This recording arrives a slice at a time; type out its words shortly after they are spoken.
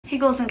Hey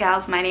girls and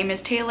gals, my name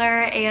is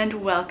Taylor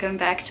and welcome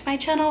back to my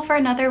channel for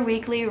another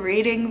weekly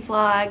reading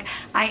vlog.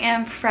 I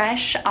am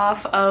fresh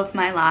off of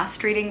my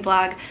last reading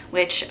vlog,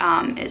 which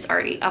is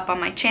already up on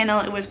my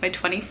channel. It was my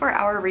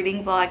 24-hour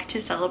reading vlog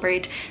to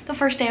celebrate the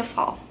first day of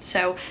fall.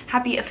 So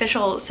happy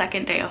official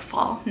second day of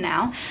fall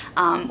now,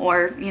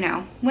 or you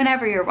know,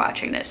 whenever you're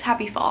watching this,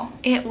 happy fall.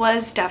 It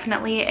was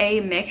definitely a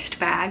mixed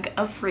bag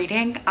of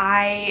reading.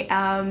 I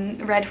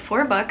read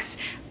 4 books.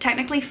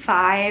 Technically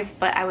 5,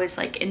 but I was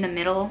like in the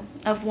middle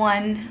of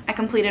one. I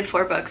completed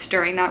 4 books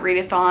during that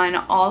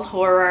readathon, all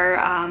horror.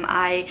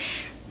 I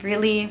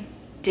really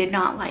did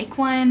not like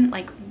one,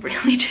 like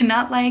really did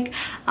not like.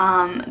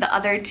 The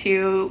other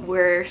 2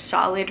 were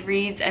solid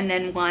reads, and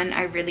then one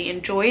I really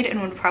enjoyed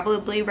and would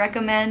probably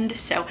recommend.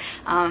 So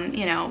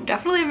you know,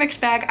 definitely a mixed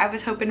bag. I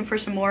was hoping for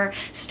some more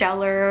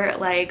stellar,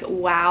 like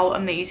wow,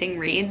 amazing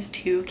reads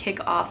to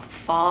kick off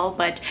fall,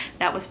 but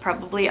that was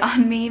probably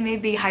on me,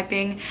 maybe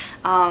hyping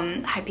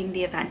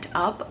the event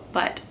up.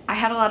 But I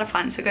had a lot of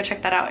fun, so go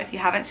check that out if you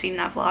haven't seen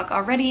that vlog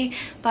already.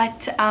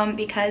 But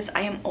because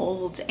I am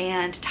old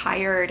and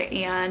tired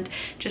and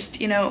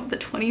just, you know, the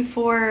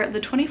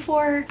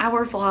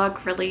 24-hour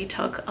vlog really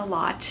took a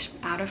lot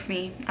out of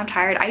me. I'm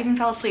tired. I even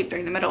fell asleep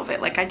during the middle of it.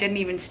 Like, I didn't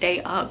even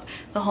stay up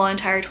the whole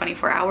entire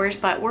 24 hours,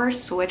 but we're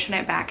switching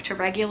it back to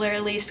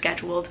regularly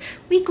scheduled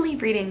weekly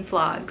reading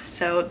vlogs.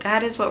 So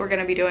that is what we're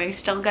going to be doing.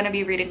 Still going to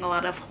be reading a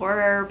lot of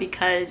horror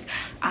because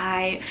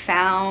I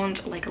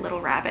found like a little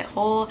rabbit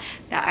hole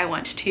that I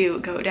want to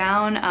go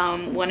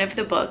down. One of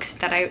the books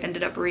that I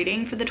ended up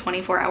reading for the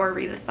 24-hour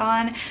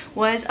readathon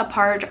was a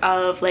part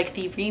of like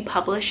the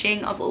republishing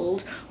of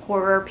old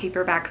horror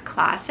paperback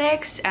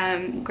classics.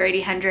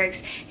 Grady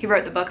Hendrix, he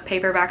wrote the book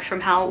Paperbacks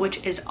from Hell,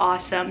 which is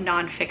awesome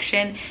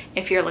nonfiction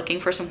if you're looking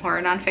for some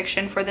horror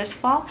nonfiction for this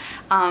fall.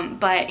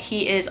 But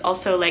he is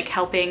also like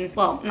helping,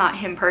 well, not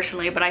him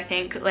personally, but I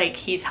think like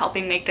he's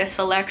helping make the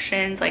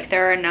selections. Like,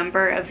 there are a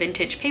number of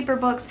vintage paper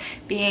books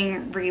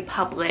being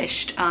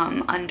republished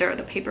under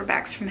the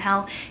Paperbacks from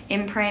Hell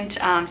imprint.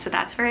 So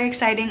that's very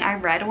exciting. I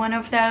read one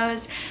of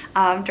those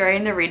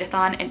during the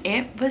readathon and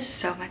it was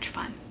so much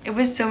fun. It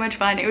was so much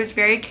fun. It was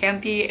very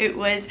campy. It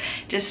was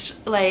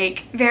just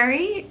like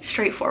very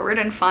straightforward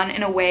and fun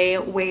in a way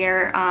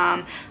where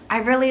I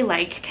really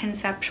like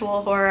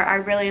conceptual horror. I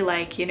really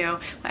like, you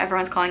know, what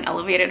everyone's calling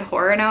elevated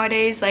horror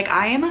nowadays. Like,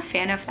 I am a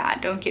fan of that,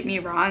 don't get me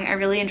wrong. I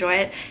really enjoy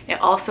it. It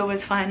also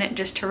was fun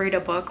just to read a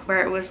book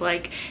where it was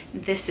like,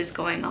 this is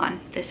going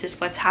on. This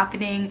is what's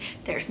happening.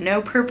 There's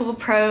no purple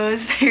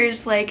prose.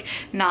 There's like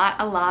not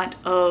a lot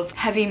of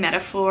heavy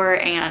metaphor,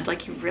 and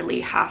like you really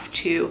have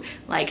to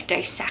like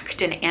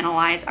dissect and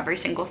analyze every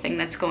single thing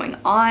that's going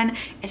on.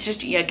 It's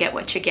just, you get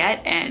what you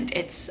get, and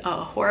it's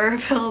a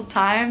horror-filled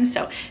time.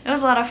 So it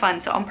was a lot of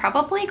fun. So I'm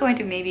probably going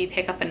to maybe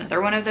pick up another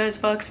one of those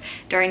books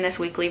during this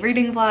weekly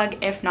reading vlog.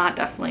 If not,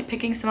 definitely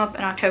picking some up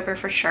in October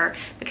for sure,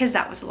 because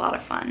that was a lot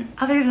of fun.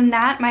 Other than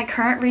that, my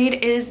current read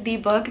is the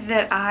book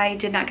that I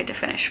did not get to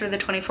finish for the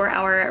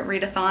 24-hour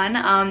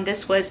readathon.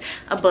 This was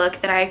a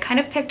book that I kind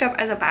of picked up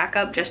as a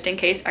backup just in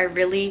case I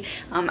really,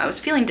 I was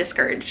feeling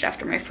discouraged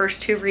after my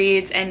first 2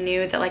 reads and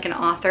knew that like an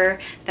author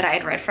that I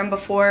had read from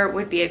before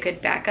would be a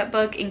good backup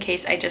book in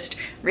case I just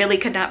really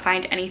could not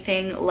find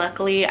anything.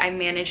 Luckily, I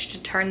managed to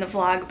turn the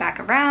vlog back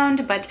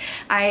around, but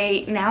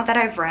now that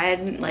I've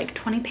read like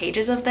 20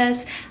 pages of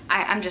this,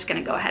 I'm just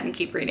gonna go ahead and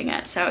keep reading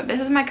it. So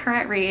this is my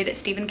current read,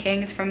 Stephen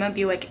King's From a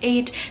Buick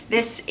 8.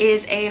 This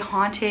is a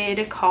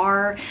haunted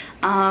car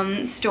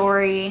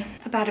story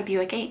about a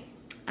Buick 8.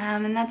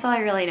 And that's all I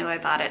really know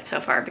about it so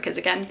far, because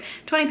again,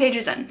 20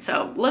 pages in.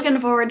 So looking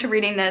forward to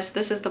reading this.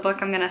 This is the book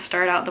I'm gonna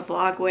start out the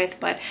vlog with,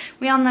 but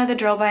we all know the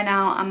drill by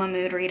now. I'm a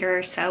mood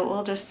reader, so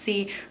we'll just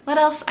see what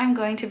else I'm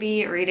going to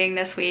be reading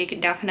this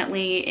week.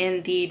 Definitely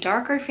in the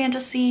darker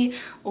fantasy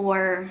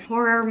or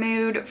horror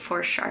mood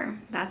for sure.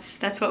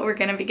 That's what we're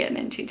gonna be getting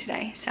into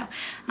today. So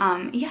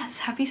yes,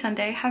 happy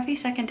Sunday, happy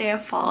second day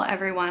of fall,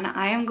 everyone.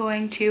 I am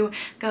going to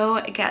go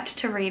get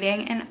to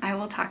reading and I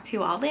will talk to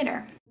you all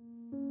later.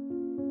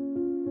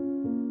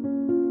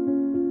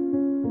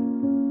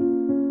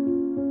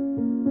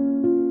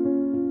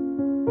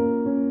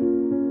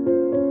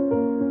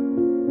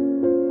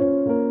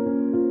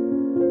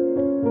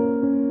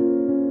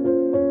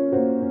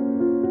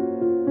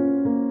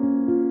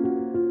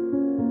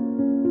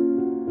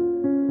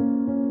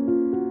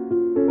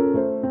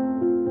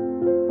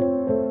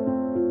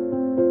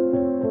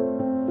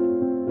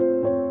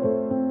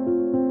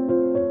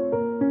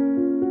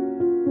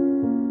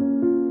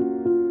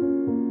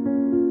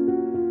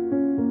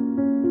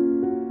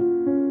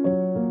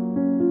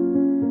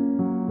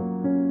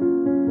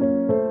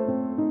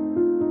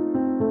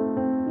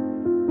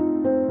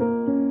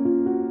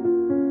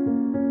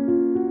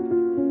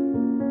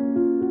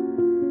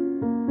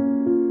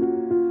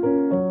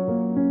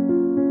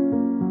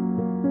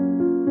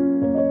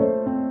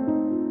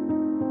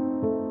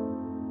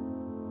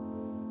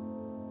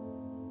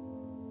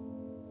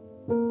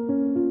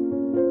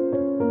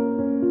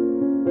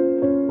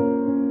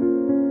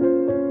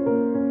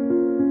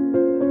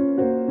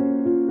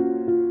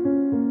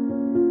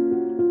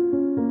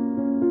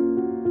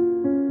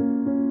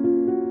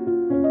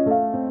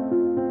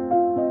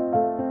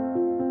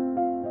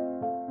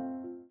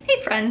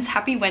 friends,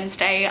 happy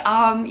Wednesday.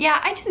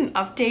 Yeah, I didn't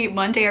update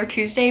Monday or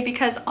Tuesday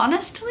because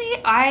honestly,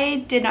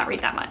 I did not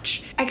read that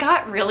much. I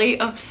got really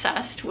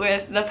obsessed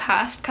with the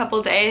past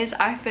couple days.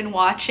 I've been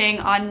watching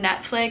on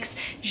Netflix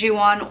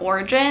Ju-on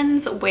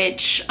Origins,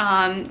 which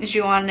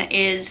Ju-on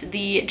is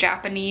the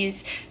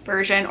Japanese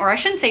version, or I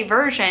shouldn't say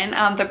version,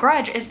 The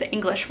Grudge is the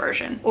English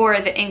version or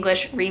the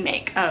English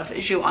remake of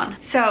Ju-on.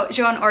 So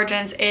Ju-on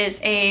Origins is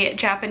a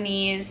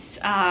Japanese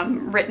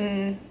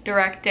written,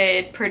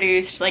 directed,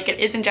 produced, like it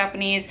is in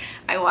Japanese.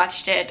 I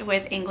watched it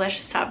with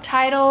English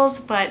subtitles,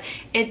 but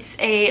it's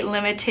a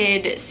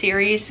limited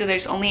series, so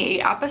there's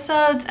only 8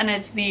 episodes and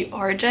it's the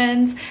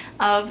origins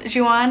of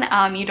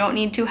Ju-on. You don't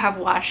need to have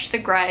watched The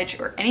Grudge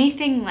or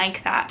anything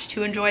like that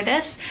to enjoy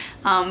this,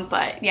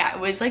 but yeah, it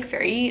was like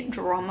very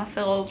drama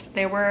filled.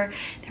 There were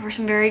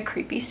some very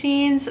creepy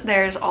scenes.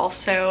 There's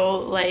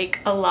also like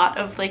a lot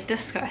of like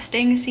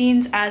disgusting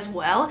scenes as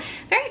well.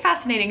 Very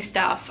fascinating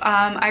stuff.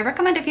 I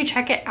recommend if you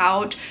check it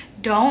out,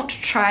 don't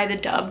try the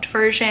dubbed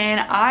version.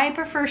 I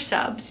prefer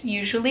subs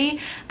usually.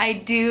 I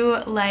do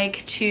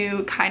like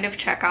to kind of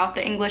check out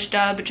the English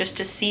dub just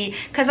to see,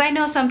 because I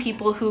know some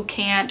people who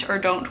can't or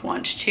don't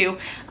want to,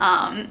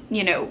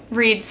 you know,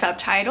 read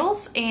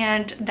subtitles,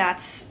 and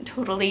that's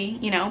totally,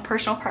 you know,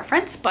 personal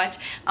preference, but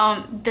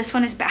this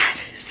one is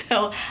bad.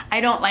 So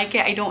I don't like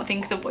it. I don't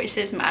think the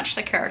voices match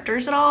the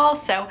characters at all.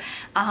 So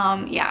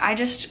yeah,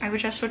 I would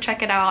just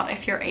check it out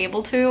if you're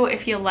able to.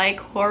 If you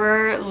like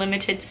horror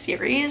limited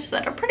series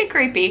that are pretty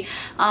creepy,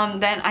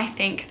 then I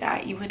think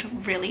that you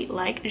would really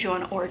like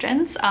Ju-on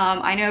Origins.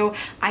 I know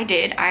I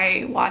did.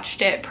 I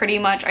watched it pretty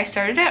much. I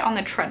started it on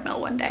the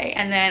treadmill one day,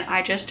 and then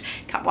I just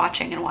kept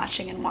watching and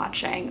watching and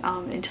watching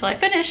until I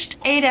finished.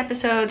 8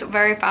 episodes,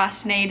 very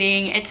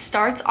fascinating. It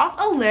starts off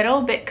a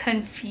little bit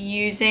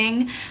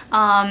confusing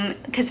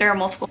because there are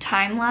multiple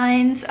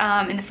timelines.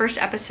 In the first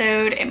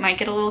episode, it might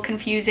get a little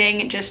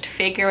confusing just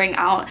figuring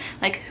out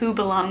like who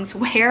belongs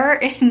where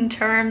in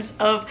terms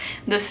of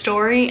the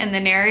story and the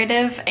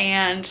narrative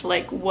and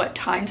like what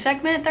time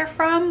segment they're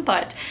from,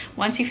 but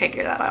once you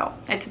figure that out,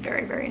 it's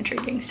very, very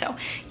intriguing. So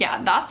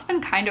yeah, that's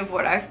been kind of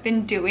what I've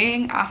been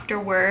doing after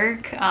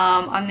work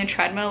on the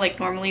treadmill, like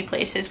normally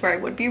places where I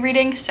would be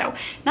reading. So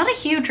not a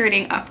huge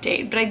reading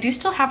update, but I do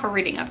still have a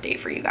reading update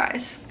for you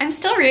guys. I'm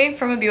still reading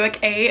from a Buick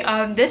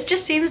 8. This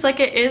just seems like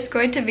it is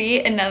going to be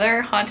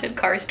another haunted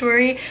car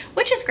story,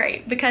 which is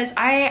great because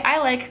I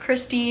like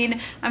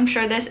Christine. I'm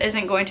sure this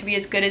isn't going to be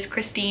as good as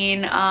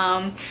Christine.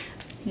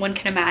 One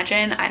can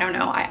imagine. I don't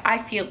know.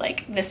 I feel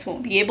like this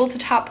won't be able to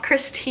top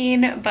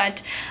Christine,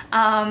 but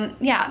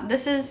yeah,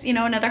 this is, you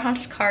know, another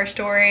haunted car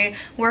story.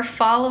 We're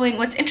following,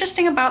 what's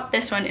interesting about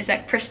this one is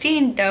that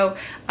Christine, though,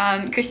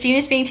 Christine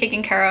is being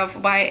taken care of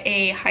by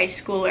a high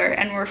schooler,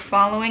 and we're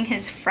following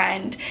his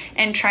friend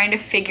and trying to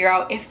figure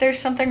out if there's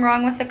something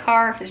wrong with the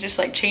car, if it's just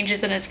like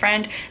changes in his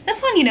friend.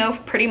 This one, you know,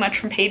 pretty much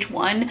from page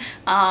 1,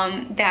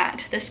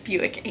 that this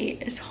Buick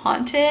 8 is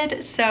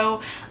haunted.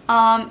 So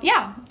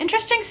yeah,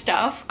 interesting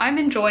stuff. I'm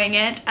enjoying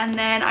it. And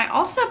then I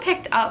also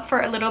picked up,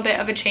 for a little bit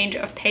of a change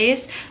of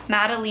pace,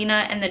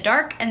 Maddalena in the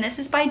Dark, and this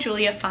is by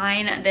Julia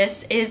Fine.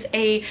 This is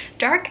a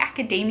dark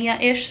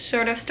academia-ish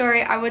sort of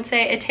story, I would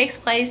say. It takes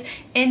place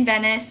in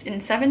Venice in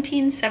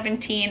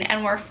 1717,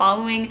 and we're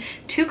following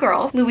 2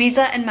 girls,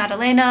 Louisa and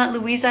Maddalena.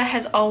 Louisa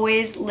has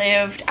always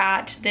lived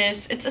at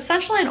this, it's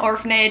essentially an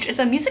orphanage. It's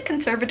a music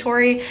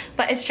conservatory,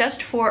 but it's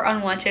just for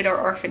unwanted or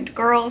orphaned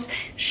girls.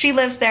 She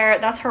lives there.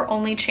 That's her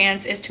only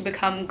chance, is to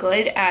become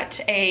good at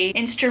a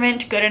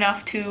instrument, good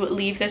enough to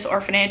leave this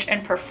orphanage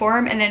and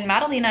perform. And then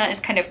Maddalena is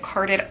kind of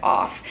carted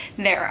off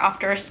there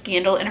after a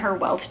scandal in her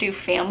well-to-do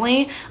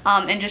family,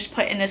 and just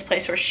put in this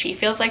place where she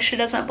feels like she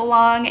doesn't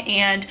belong.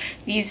 And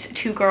these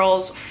 2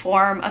 girls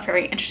form a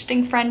very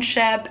interesting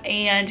friendship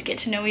and get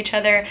to know each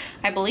other.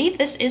 I believe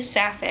this is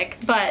sapphic,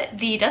 but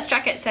the dust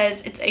jacket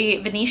says it's a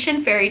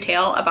Venetian fairy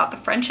tale about the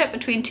friendship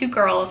between 2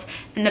 girls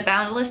and the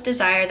boundless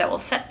desire that will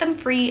set them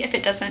free if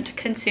it doesn't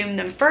consume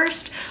them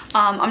first.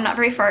 I'm not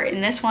very far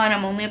in this one.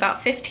 I'm only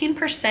about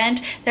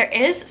 15%. There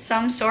is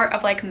some sort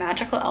of like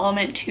magical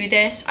element to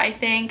this, I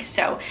think.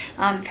 So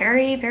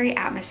very, very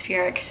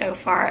atmospheric so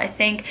far. I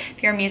think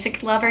if you're a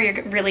music lover,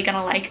 you're really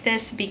gonna like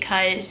this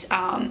because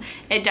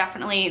they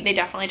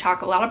definitely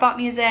talk a lot about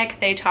music.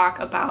 They talk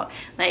about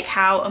like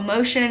how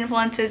emotion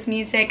influences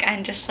music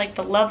and just like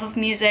the love of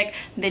music,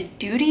 the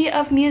duty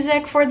of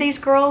music for these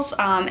girls,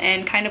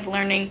 and kind of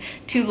learning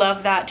to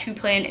love that, to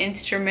play an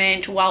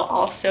instrument while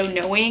also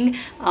knowing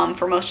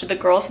for most of the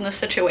girls in the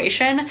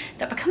situation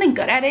that becoming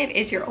good at it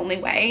is your only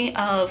way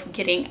of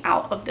getting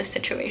out of this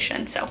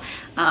situation. So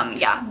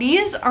yeah,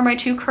 these are my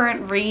 2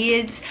 current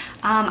reads.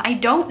 I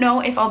don't know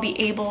if I'll be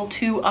able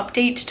to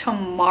update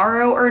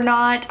tomorrow or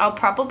not. I'll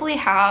probably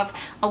have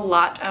a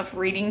lot of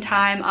reading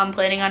time. I'm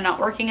planning on not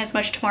working as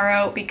much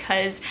tomorrow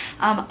because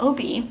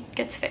Obi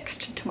gets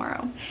fixed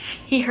tomorrow.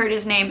 He heard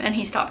his name and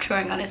he stopped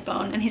chewing on his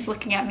bone and he's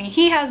looking at me.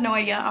 He has no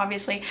idea,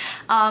 obviously,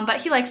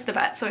 but he likes the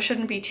vet, so it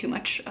shouldn't be too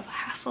much of a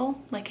hassle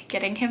like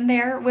getting him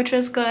there, which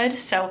is good.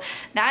 So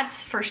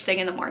that's first thing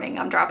in the morning.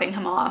 I'm dropping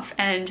him off,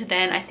 and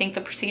then I think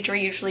the procedure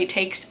usually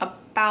takes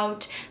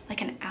about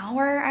like an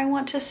hour, I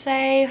want to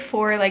say,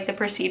 for like the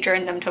procedure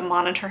and them to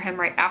monitor him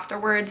right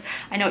afterwards.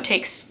 I know it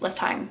takes less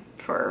time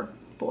for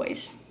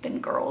boys than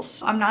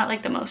girls. I'm not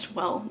like the most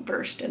well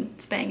versed in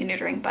spaying and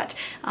neutering, but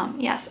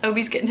yes,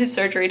 Obi's getting his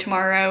surgery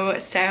tomorrow,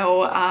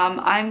 so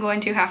I'm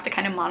going to have to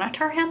kind of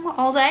monitor him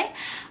all day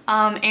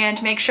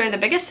and make sure. The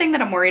biggest thing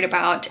that I'm worried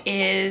about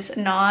is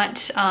not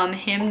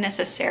him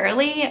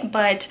necessarily,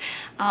 but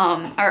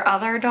our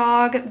other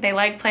dog. They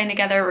like playing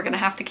together. We're gonna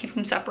have to keep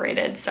them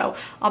separated, so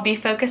I'll be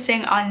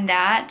focusing on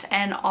that.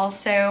 And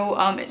also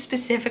it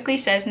specifically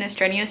says no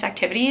strenuous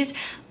activities,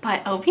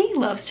 but Obi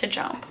loves to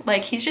jump.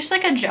 Like, he's just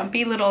like a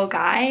jumpy little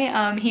guy.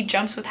 He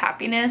jumps with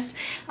happiness.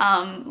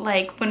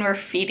 Like when we're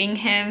feeding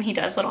him, he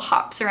does little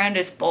hops around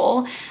his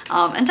bowl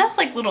and does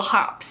like little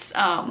hops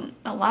a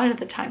lot of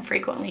the time,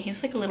 frequently.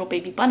 He's like a little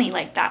baby bunny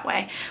like that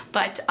way,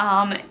 but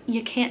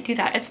you can't do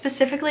that. It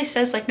specifically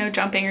says like no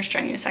jumping or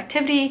strenuous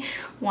activity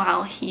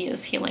while he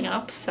is healing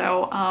up,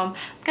 so I'm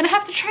gonna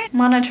have to try and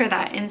monitor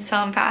that in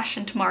some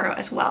fashion tomorrow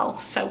as well.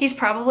 So he's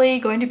probably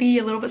going to be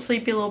a little bit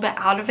sleepy, a little bit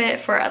out of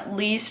it for at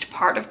least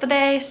part of the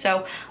day,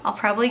 so I'll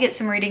probably get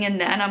some reading in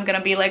then. I'm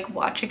gonna be like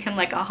watching him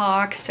like a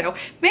hawk, so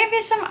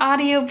maybe some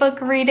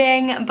audiobook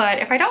reading, but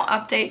if I don't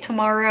update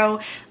tomorrow,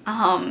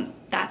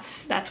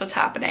 that's what's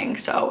happening.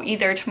 So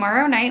either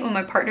tomorrow night when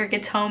my partner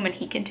gets home and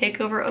he can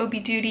take over Obi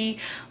duty,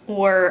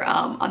 or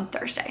on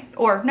Thursday.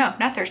 Or no,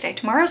 not Thursday.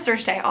 Tomorrow's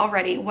Thursday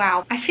already.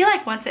 Wow. I feel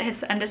like once it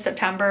hits the end of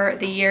September,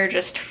 the year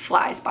just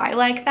flies by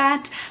like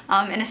that.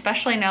 And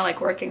especially now,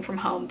 like working from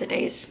home, the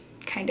days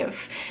kind of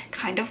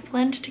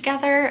blend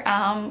together,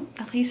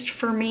 at least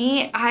for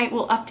me. I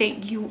will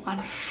update you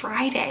on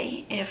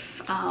Friday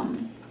if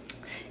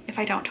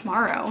I don't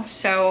tomorrow.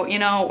 So, you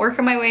know,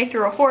 working my way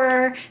through a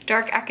horror,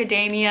 dark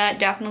academia,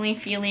 definitely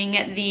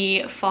feeling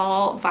the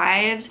fall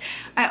vibes.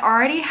 I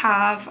already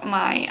have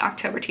my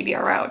October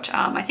TBR out.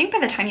 I think by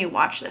the time you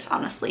watch this,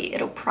 honestly,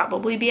 it'll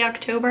probably be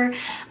October.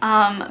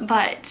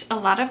 But a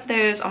lot of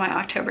those on my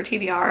October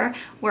TBR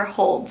were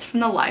holds from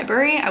the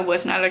library. I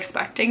was not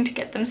expecting to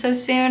get them so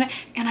soon,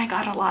 and I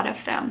got a lot of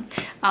them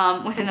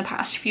within the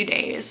past few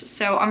days.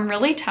 So I'm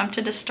really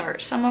tempted to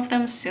start some of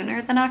them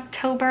sooner than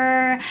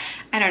October.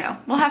 I don't know.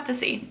 We'll have to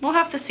see. We'll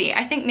have to see.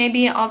 I think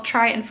maybe I'll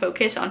try and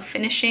focus on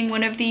finishing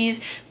one of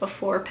these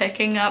before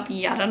picking up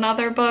yet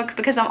another book,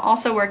 because I'm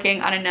also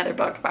working on another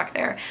book back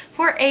there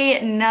for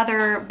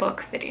another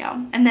book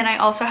video. And then I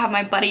also have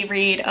my buddy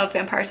read of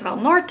Vampires of El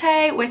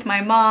Norte with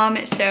my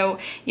mom. So,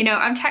 you know,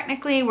 I'm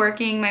technically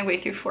working my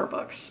way through 4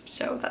 books.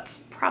 So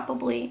that's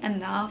probably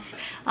enough.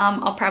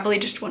 I'll probably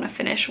just want to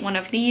finish one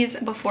of these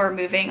before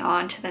moving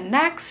on to the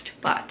next,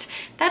 but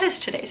that is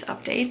today's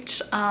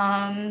update.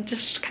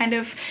 Just kind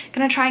of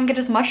gonna try and get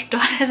as much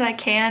done as I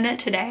can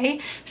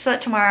today so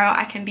that tomorrow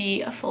I can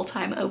be a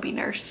full-time OB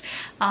nurse.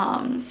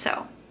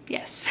 So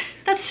yes,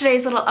 that's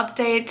today's little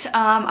update.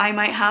 I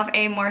might have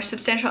a more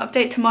substantial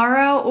update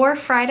tomorrow or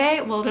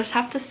Friday. We'll just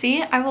have to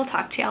see. I will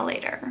talk to y'all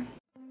later.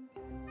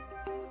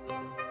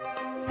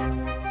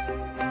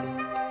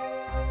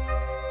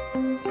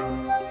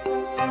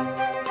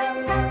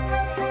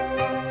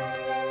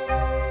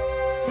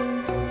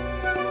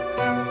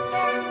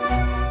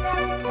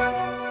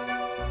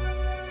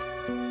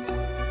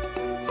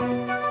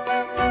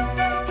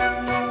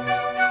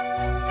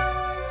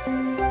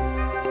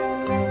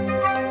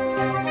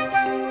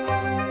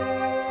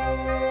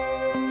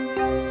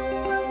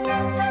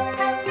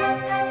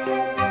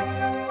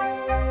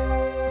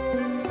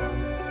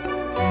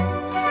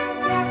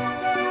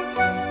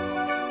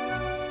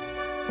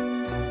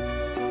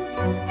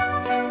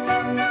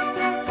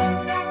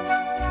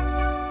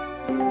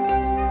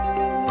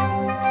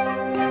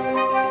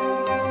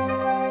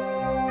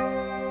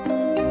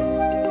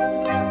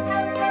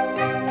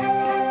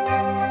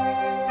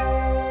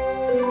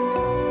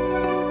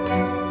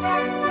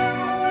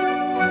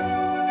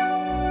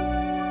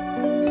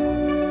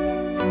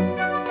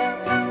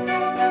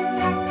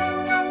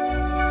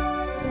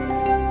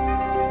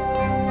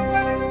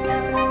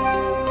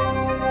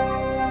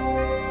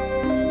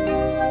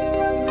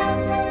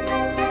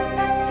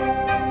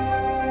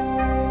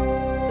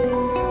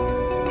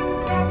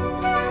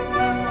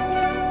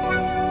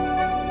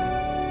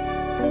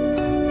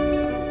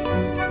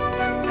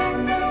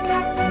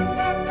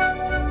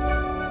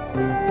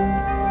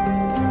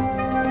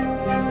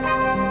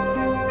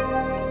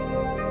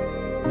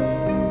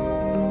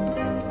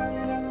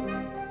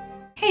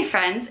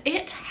 Friends,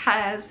 it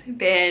has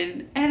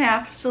been an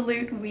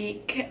absolute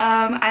week.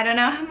 I don't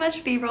know how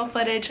much b-roll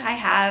footage I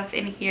have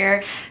in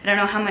here. I don't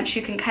know how much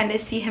you can kind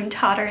of see him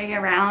tottering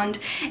around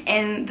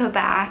in the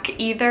back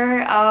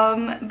either,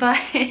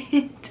 but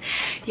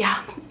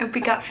yeah,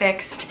 we got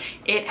fixed.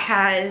 It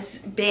has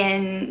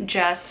been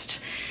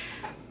just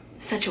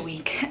such a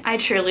week. I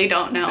truly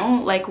don't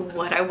know like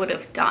what I would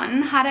have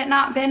done had it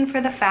not been for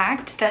the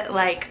fact that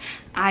like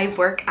I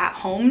work at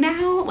home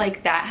now.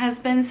 Like, that has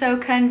been so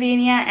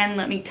convenient, and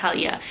let me tell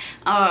you,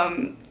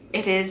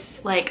 it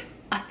is like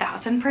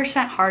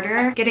 1000%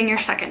 harder getting your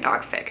second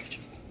dog fixed.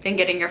 than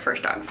getting your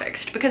first dog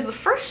fixed, because the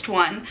first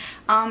one,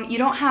 you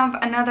don't have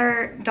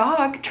another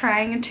dog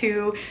trying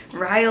to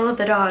rile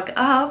the dog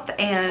up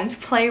and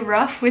play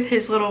rough with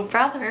his little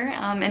brother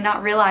and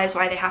not realize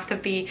why they have to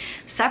be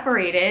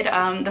separated.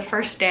 The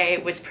first day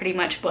was pretty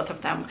much both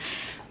of them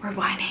were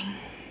whining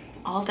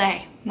all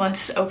day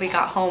once Obi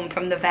got home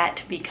from the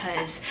vet,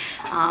 because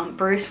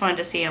Bruce wanted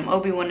to see him,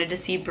 Obi wanted to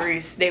see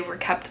Bruce. They were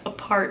kept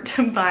apart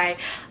by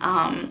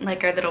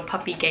like our little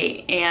puppy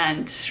gate,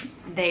 and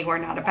they were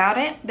not about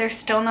it. They're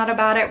still not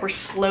about it. We're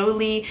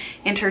slowly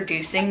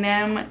introducing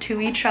them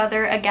to each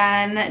other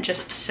again,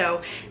 just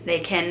so they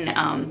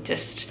can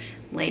just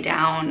lay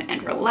down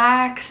and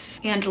relax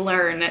and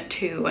learn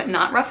to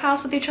not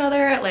roughhouse with each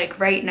other. Like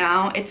right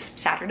now, it's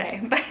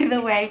Saturday, by the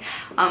way.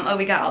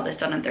 We got all this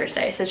done on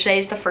Thursday. So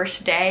today's the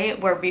first day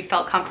where we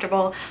felt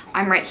comfortable.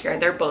 I'm right here.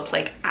 They're both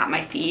like at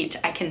my feet.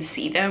 I can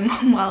see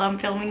them while I'm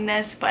filming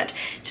this, but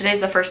today's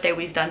the first day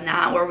we've done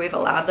that, where we've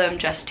allowed them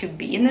just to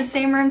be in the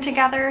same room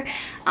together,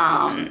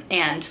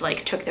 and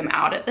like took them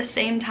out at the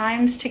same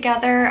times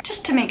together,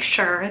 just to make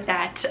sure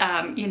that,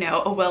 you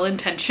know, a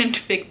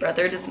well-intentioned big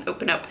brother doesn't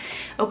open up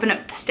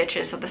the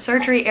stitches of the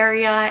surgery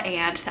area,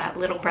 and that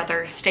little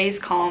brother stays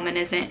calm and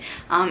isn't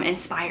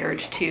inspired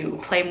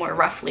to play more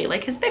roughly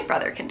like his big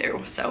brother can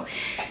do. So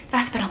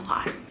that's been a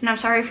lot. And I'm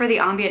sorry for the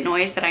ambient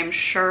noise that I'm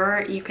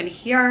sure you can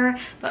hear,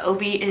 but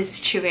Obi is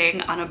chewing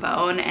on a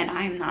bone, and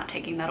I'm not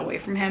taking that away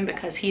from him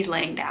because he's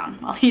laying down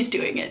while he's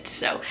doing it.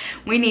 So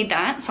we need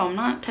that, so I'm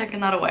not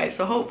taking that away.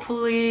 So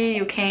hopefully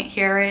you can't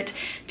hear it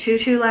too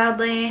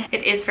loudly.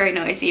 It is very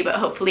noisy, but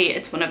hopefully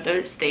it's one of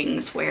those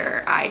things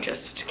where I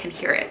just can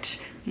hear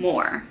it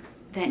more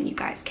than you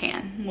guys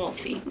can. We'll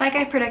see. Like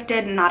I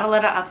predicted, not a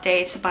lot of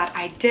updates, but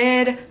I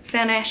did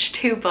finish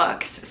 2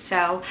 books.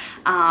 So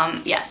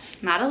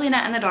yes,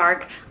 Maddalena in the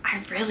Dark.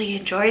 I really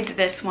enjoyed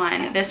this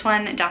one. This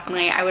one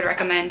definitely I would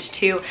recommend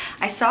too.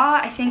 I saw,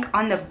 I think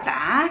on the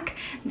back,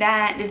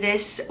 that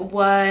this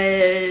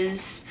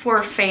was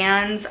for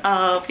fans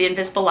of The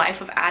Invisible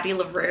Life of Addie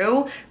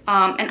LaRue.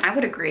 And I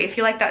would agree. If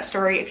you like that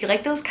story, if you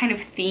like those kind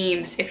of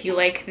themes, if you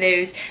like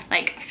those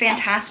like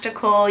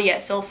fantastical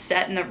yet still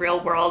set in the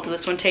real world,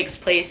 this one takes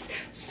place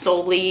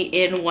solely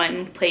in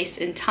one place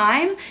in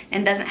time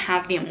and doesn't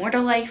have the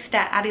immortal life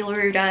that Addie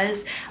LaRue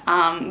does.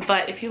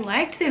 But if you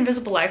liked The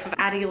Invisible Life of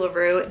Addie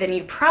LaRue, then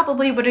you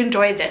probably would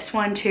enjoy this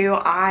one too.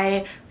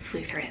 I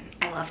flew through it.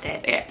 I loved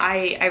it.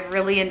 I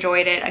really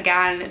enjoyed it.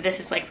 Again, this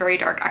is like very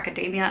dark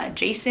academia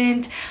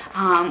adjacent.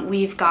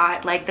 We've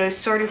got like those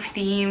sort of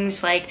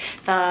themes, like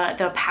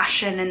the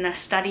passion and the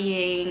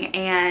studying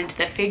and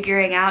the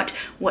figuring out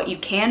what you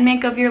can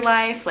make of your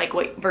life, like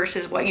what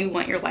versus what you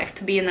want your life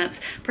to be, and that's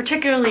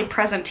particularly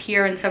present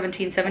here in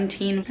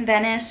 1717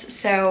 Venice.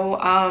 So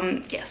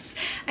yes,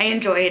 I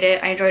enjoyed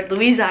it. I enjoyed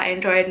Louisa, I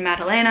enjoyed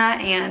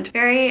Maddalena, and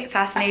very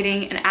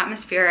fascinating and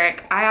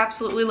atmospheric. I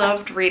absolutely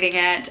loved reading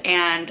it,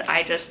 and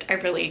I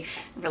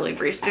really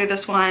breezed through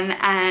this one.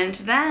 And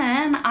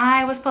then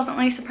I was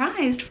pleasantly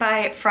surprised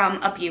by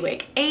From a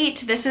Buick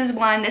 8. This is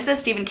a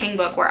Stephen King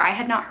book where I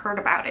had not heard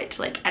about it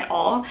like at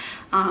all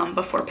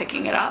before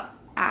picking it up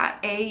at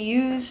a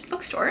used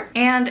bookstore,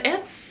 and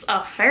it's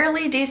a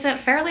fairly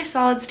decent, fairly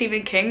solid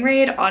Stephen King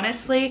read.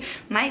 Honestly,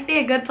 might be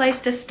a good place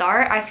to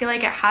start. I feel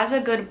like it has a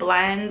good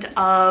blend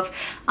of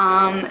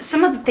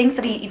some of the things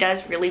that he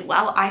does really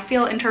well, I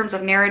feel, in terms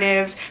of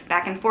narratives,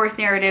 back and forth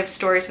narratives,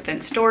 stories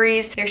within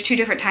stories. There's 2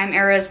 different time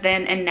eras,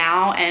 then and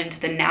now, and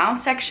the now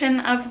section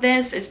of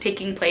this is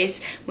taking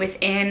place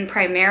within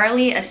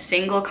primarily a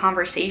single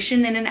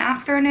conversation in an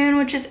afternoon,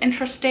 which is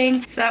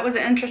interesting. So that was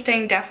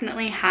interesting.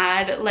 Definitely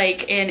had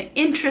like an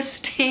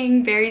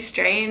interesting, very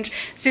strange,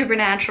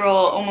 supernatural,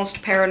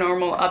 almost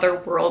paranormal,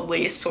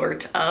 otherworldly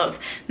sort of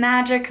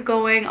magic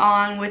going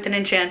on with an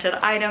enchanted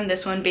item.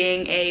 This one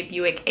being a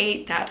Buick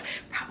 8 that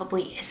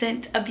probably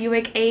isn't a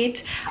Buick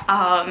 8.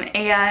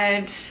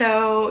 And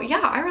so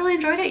yeah, I really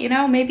enjoyed it. You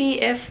know, maybe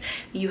if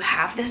you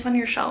have this on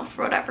your shelf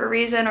for whatever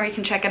reason, or you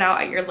can check it out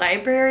at your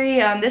library,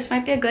 this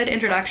might be a good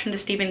introduction to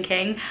Stephen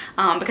King,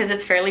 because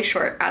it's fairly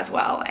short as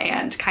well,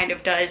 and kind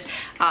of does,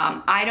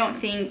 I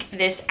don't think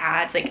this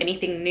adds like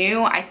anything new.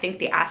 I think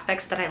the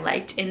aspects that I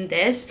liked in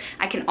this,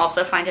 I can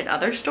also find in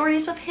other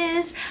stories of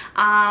his,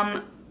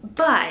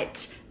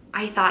 but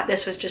I thought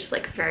this was just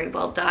like very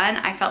well done.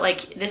 I felt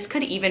like this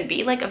could even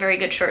be like a very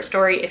good short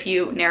story if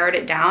you narrowed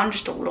it down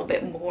just a little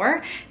bit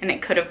more, and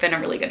it could have been a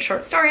really good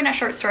short story in a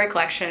short story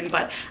collection.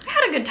 But I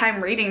had a good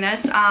time reading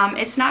this.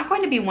 It's not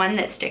going to be one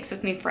that sticks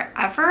with me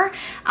forever,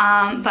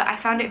 but I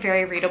found it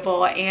very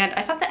readable, and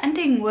I thought the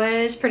ending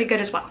was pretty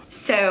good as well.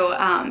 So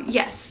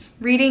yes,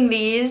 reading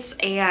these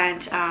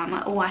and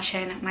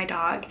watching my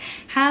dog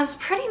has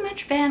pretty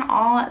much been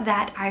all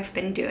that I've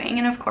been doing.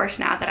 And of course,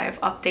 now that I've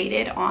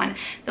updated on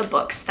the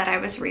books that I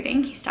was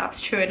reading, he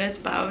stops chewing his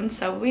bone,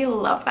 so we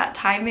love that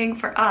timing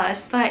for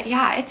us. But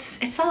yeah, it's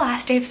the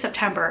last day of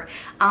September,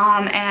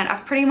 and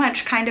I've pretty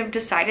much kind of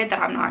decided that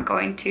I'm not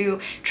going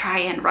to try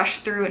and rush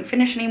through and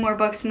finish any more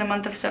books in the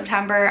month of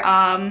September.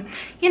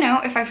 You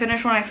know, if I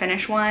finish one, I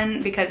finish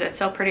one, because it's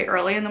still pretty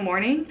early in the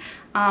morning.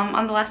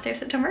 on the last day of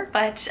September,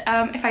 but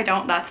if I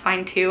don't, that's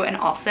fine too. And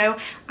also,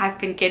 I've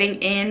been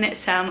getting in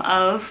some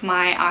of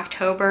my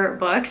October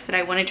books that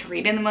I wanted to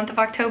read in the month of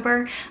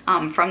October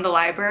from the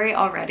library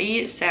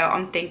already, so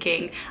I'm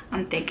thinking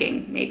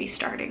maybe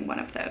starting one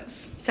of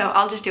those. So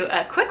I'll just do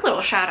a quick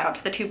little shout out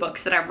to the 2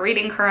 books that I'm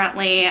reading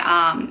currently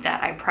that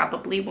I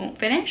probably won't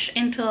finish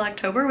until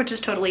October, which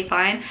is totally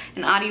fine.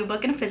 An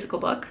audiobook and a physical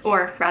book,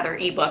 or rather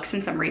ebook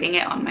since I'm reading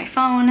it on my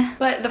phone.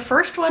 But the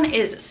first one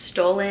is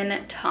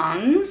Stolen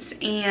Tongues,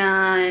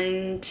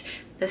 and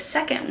the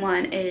second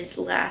one is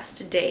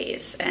Last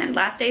Days, and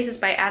Last Days is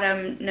by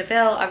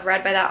Nevill. I've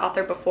read by that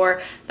author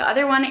before. The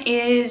other one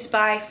is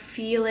by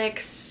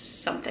Felix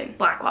something,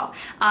 Blackwell.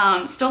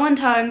 Stolen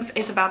Tongues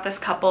is about this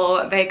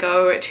couple. They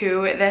go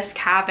to this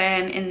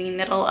cabin in the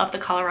middle of the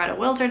Colorado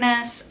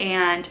wilderness,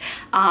 and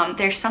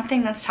there's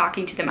something that's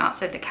talking to them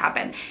outside the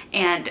cabin.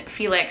 And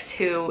Felix,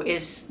 who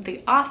is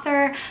the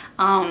author,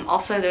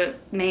 also the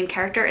main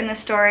character in the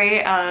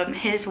story,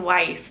 his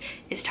wife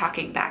is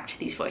talking back to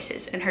these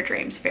voices in her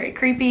dreams. Very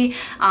creepy.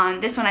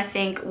 This one I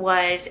think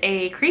was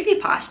a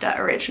creepypasta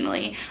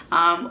originally,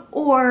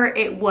 or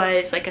it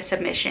was like a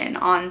submission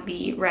on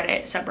the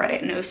Reddit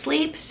subreddit No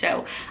Sleep.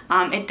 So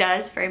it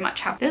does very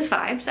much have those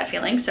vibes, that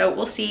feeling. So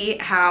we'll see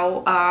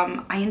how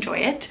I enjoy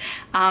it.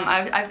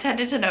 I've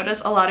tended to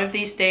notice a lot of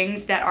these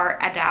things that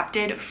are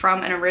adapted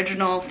from an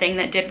original thing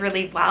that did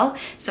really well.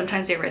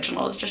 Sometimes the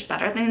original is just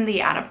better than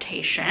the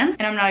adaptation.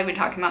 And I'm not even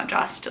talking about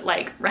just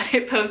like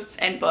Reddit posts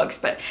and books,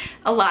 but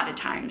a lot of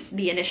times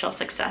the initial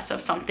success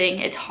of something,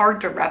 it's hard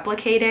to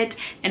replicate it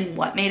and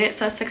what made it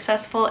so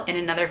successful in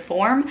another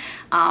form,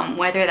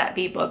 whether that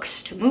be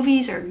books to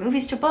movies or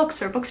movies to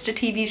books or books to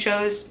TV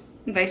shows,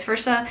 vice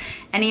versa,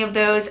 any of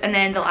those. And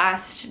then The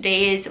Last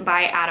Days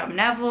by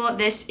Nevill.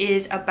 This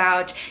is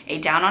about a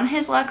down on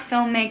his luck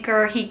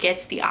filmmaker. He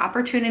gets the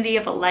opportunity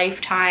of a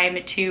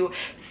lifetime to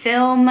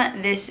film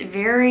this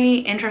very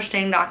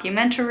interesting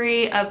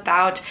documentary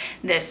about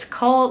this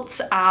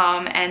cult,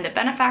 and the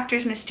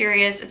benefactor's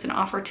mysterious. It's an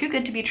offer too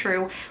good to be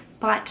true,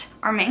 but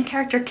our main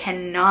character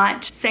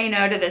cannot say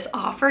no to this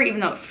offer,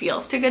 even though it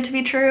feels too good to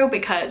be true,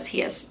 because he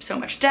has so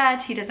much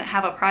debt. He doesn't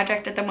have a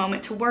project at the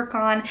moment to work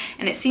on,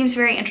 and it seems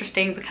very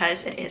interesting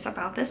because it is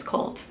about this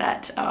cult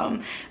that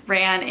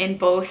ran in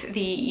both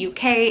the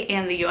UK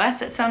and the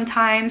US at some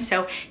time.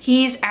 So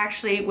he's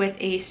actually with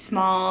a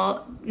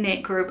small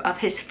knit group of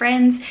his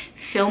friends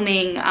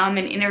filming and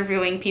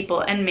interviewing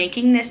people and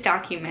making this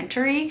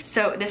documentary.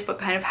 So this book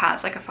kind of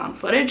has like a found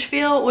footage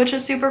feel, which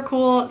is super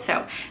cool.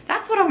 So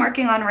that's what I'm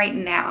working on right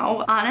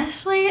now.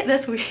 Honestly,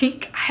 this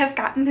week I have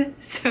gotten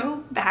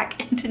so back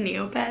into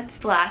Neopets.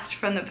 Blast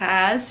from the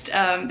past.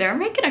 They're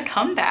making a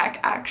comeback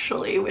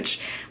actually, which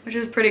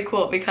is pretty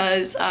cool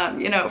because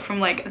you know, from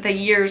like the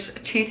years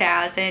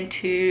 2000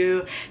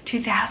 to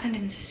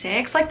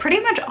 2006, like pretty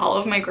much all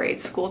of my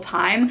grade school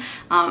time,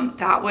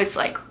 that was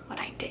like what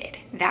I did.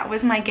 That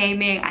was my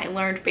gaming. I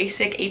learned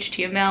basic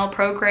HTML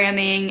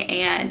programming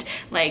and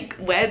like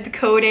web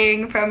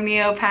coding from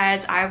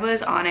Neopets. I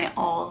was on it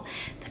all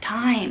the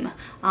time.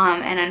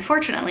 And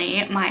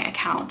unfortunately, my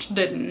account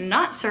did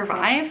not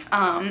survive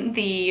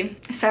the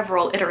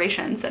several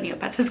iterations that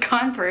Neopets has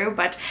gone through,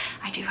 but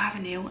I do have a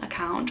new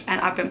account and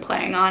I've been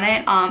playing on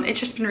it. It's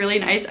just been really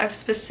nice. I've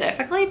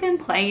specifically been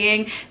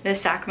playing the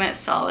Sekhmet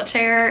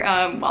Solitaire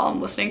while I'm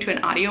listening to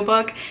an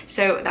audiobook.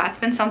 So that's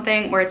been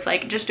something where it's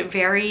like just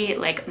very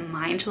like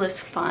mindless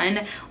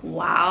fun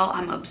while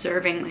I'm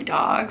observing my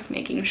dogs,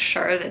 making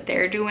sure that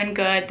they're doing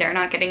good, they're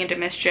not getting into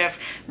mischief,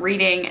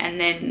 reading, and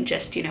then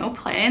just, you know,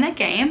 playing a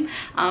game.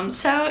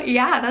 So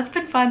yeah, that's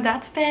been fun.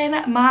 That's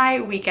been my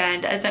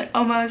weekend as an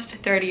almost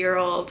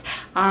 30-year-old.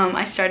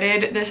 I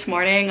started this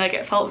morning, like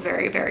it felt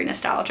very, very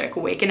nostalgic,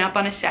 waking up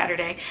on a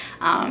Saturday,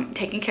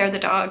 taking care of the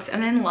dogs,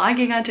 and then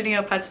logging onto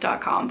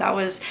neopets.com. That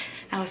was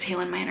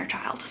healing my inner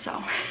child.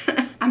 So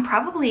I'm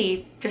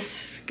probably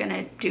just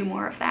gonna do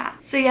more of that.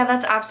 So yeah,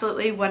 that's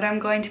absolutely what I'm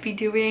going to be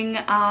doing.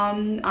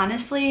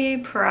 Honestly,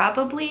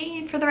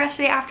 probably for the rest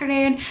of the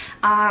afternoon.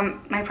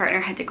 My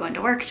partner had to go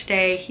into work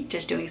today. He's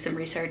just doing some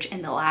research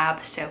in the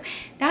lab, so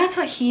that's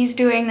what he's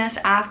doing this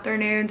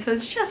afternoon. So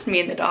it's just me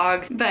and the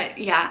dogs. But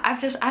yeah,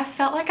 I've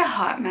felt like a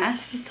hot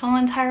mess this whole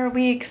entire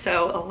week.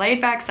 So a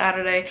laid back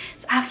Saturday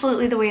is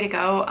absolutely the way to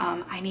go.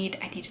 I need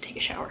to take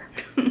a shower,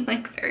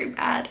 like very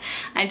bad.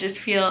 I just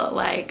feel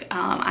like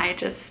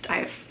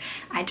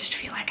I just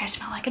feel like I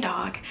smell like a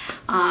dog.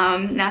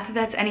 Not that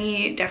that's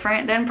any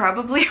different than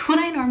probably what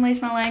I normally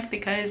smell like,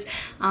 because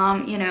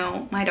you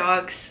know, my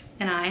dogs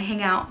and I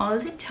hang out all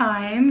the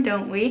time,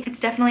 don't we? It's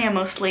definitely a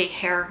mostly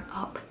hair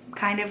up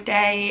kind of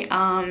day.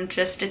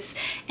 Just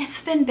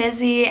it's been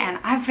busy and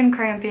I've been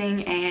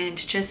cramping and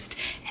just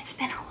it's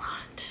been a lot.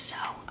 So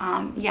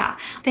yeah,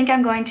 I think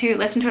I'm going to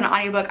listen to an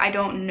audiobook. I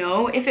don't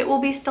know if it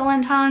will be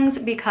Stolen Tongues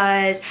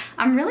because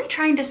I'm really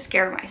trying to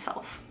scare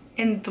myself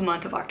in the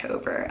month of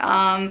October,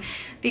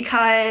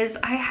 because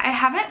I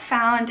haven't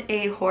found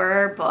a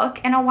horror book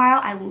in a while.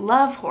 I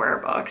love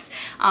horror books.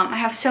 I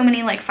have so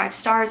many like 5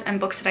 stars and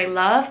books that I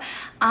love.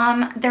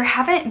 There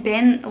haven't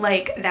been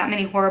like that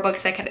many horror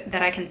books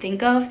that I can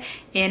think of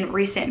in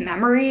recent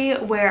memory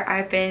where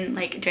I've been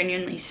like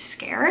genuinely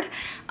scared.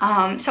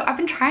 So I've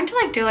been trying to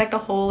like do like the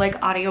whole like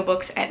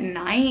audiobooks at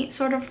night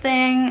sort of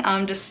thing,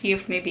 just see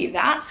if maybe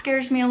that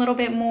scares me a little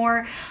bit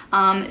more.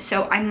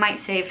 So I might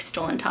save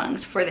Stolen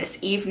Tongues for this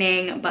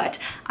evening, but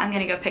I'm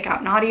gonna go pick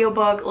out an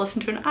audiobook,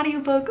 listen to an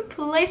audiobook,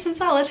 play some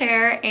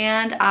solitaire,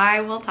 and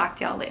I will talk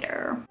to y'all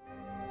later.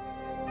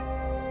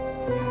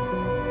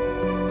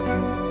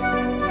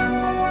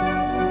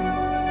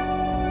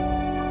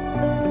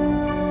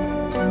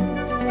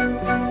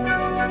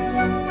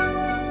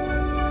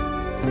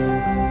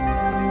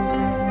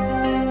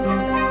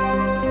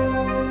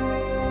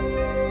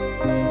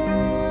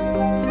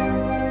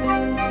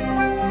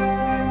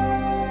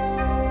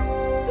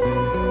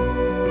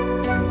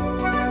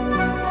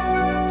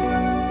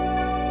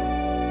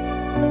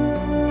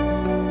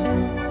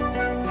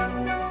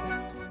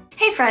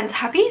 Friends,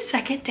 happy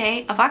second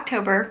day of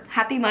October.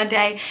 Happy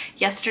Monday.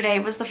 Yesterday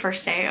was the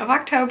first day of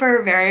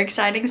October. Very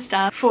exciting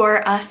stuff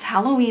for us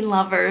Halloween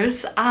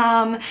lovers.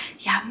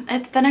 Yeah,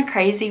 it's been a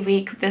crazy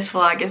week. This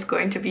vlog is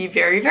going to be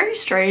very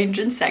strange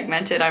and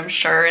segmented, I'm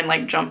sure, and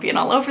like jumping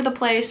all over the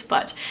place,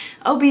 but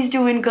Obi's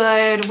doing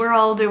good. We're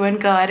all doing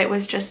good. It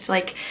was just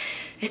like,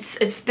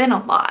 it's been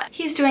a lot.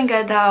 He's doing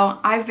good though.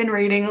 I've been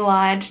reading a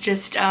lot,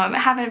 just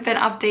haven't been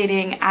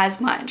updating as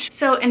much.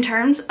 So in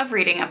terms of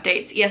reading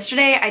updates,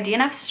 yesterday I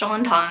DNF'd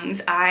Stolen Tongues.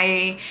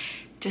 I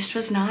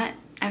was not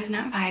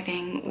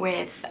vibing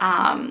with,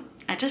 I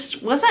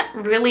just wasn't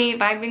really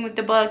vibing with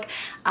the book.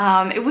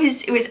 It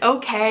was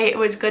okay, it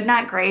was good,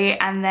 not great,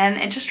 and then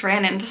it just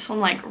ran into some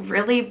like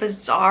really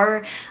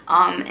bizarre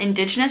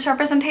indigenous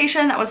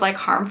representation that was like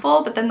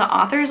harmful, but then the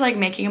author's like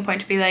making a point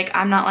to be like,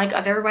 I'm not like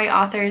other white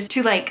authors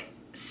to like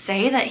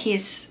say that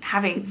he's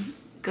having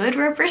good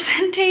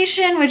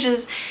representation, which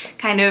is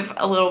kind of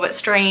a little bit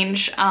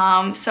strange.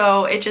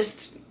 So it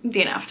just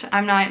DNF'd.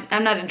 I'm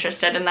not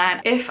interested in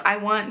that. If I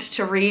want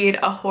to read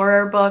a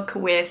horror book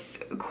with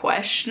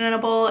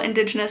questionable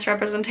indigenous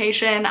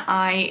representation,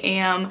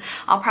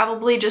 I'll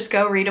probably just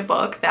go read a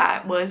book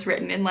that was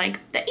written in like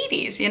the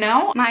 80s, you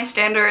know? My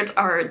standards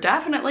are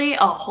definitely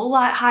a whole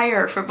lot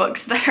higher for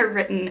books that are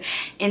written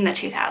in the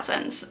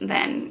 2000s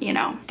than, you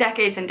know,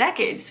 decades and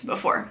decades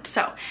before.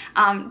 So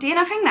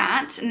DNFing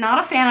that,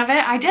 not a fan of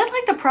it. I did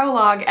like the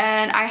prologue,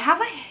 and I have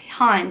a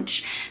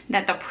hunch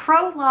that the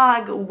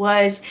prologue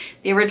was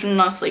the original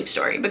No Sleep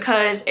story,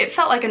 because it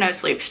felt like a no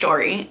sleep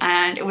story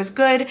and it was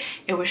good,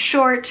 it was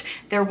short,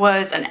 there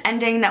was an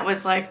ending that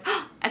was like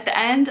at the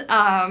end,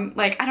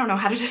 like I don't know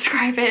how to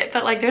describe it,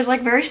 but like there's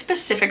like very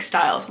specific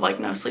styles of like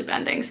no sleep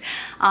endings,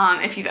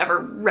 if you've ever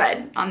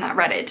read on that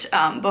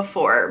Reddit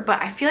before.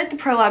 But I feel like the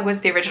prologue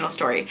was the original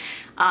story,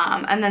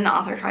 and then the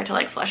author tried to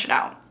like flesh it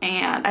out,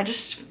 and I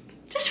just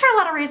for a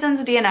lot of reasons,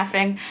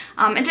 DNFing.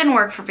 It didn't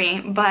work for me,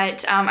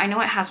 but I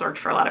know it has worked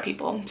for a lot of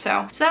people.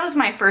 So that was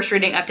my first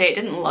reading update.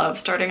 Didn't love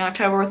starting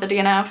October with a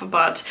DNF,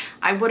 but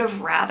I would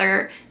have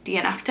rather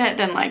DNF'd it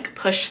than like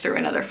push through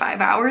another 5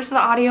 hours of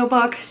the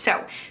audiobook.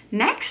 So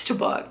next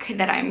book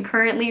that I'm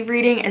currently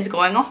reading is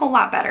going a whole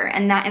lot better,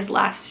 and that is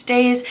Last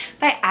Days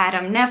by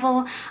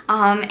Nevill.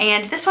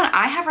 And this one,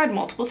 I have read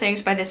multiple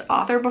things by this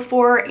author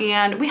before,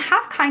 and we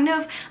have kind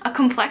of a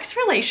complex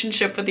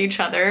relationship with each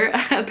other.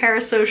 A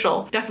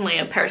parasocial, definitely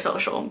a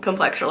parasocial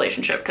complex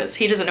relationship, because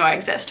he doesn't know I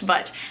exist.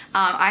 But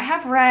I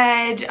have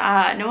read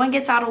No One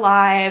Gets Out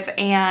Alive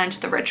and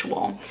The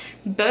Ritual.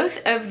 Both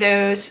of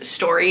those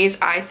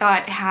stories I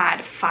thought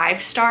had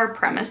 5-star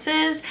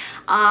premises,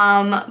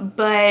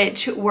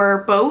 but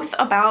were both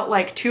about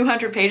like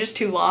 200 pages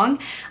too long.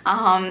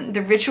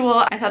 The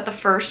Ritual, I thought the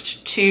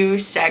first 2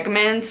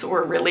 segments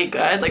were really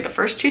good. Like the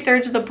first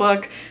 2/3 of the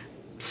book,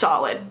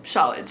 solid,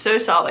 so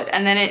solid,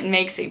 and then it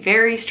makes a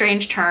very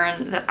strange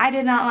turn that I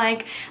did not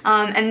like.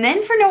 And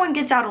then for No One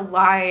Gets Out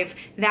Alive,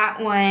 that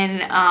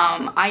one,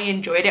 I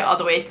enjoyed it all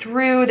the way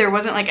through. There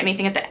wasn't like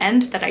anything at the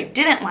end that I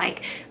didn't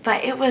like,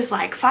 but it was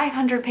like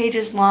 500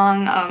 pages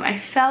long. I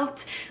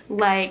felt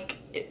like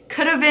it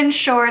could have been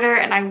shorter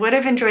and I would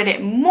have enjoyed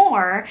it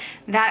more.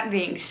 That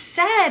being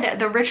said,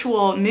 the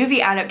Ritual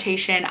movie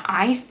adaptation,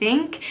 I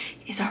think,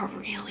 is a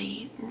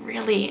really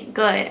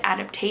good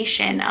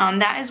adaptation.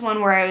 That is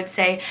one where I would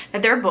say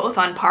that they're both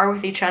on par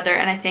with each other,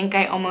 and I think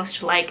I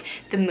almost like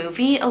the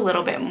movie a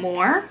little bit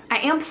more. I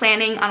am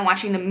planning on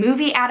watching the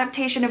movie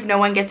adaptation of No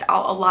One Gets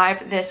Out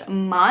Alive this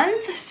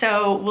month,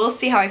 so we'll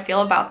see how I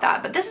feel about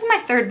that. But this is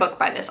my 3rd book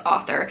by this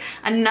author.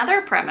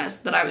 Another premise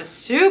that I was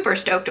super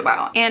stoked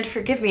about, and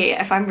forgive me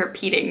if I'm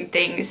repeating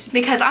things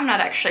because I'm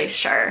not actually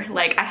sure.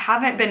 Like, I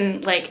haven't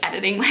been like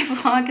editing my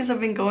vlog as I've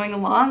been going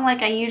along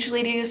like I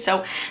usually do,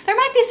 so there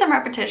might be some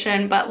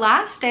repetition. But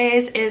Last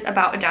Days is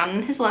about a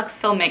down-on-his-luck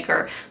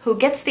filmmaker who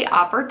gets the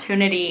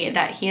opportunity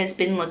that he has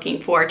been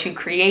looking for to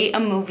create a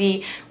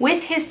movie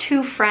with his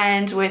 2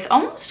 friends with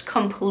almost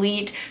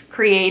complete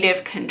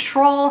creative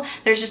control.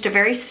 There's just a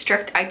very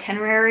strict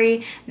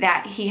itinerary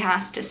that he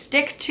has to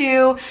stick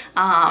to.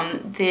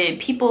 The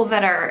people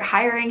that are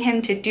hiring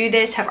him to do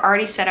this have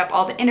already set up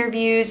all the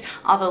interviews,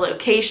 all the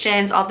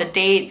locations, all the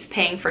dates,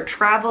 paying for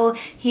travel.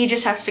 He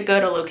just has to go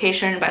to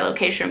location by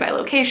location by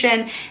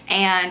location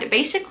and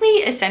basically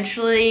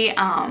essentially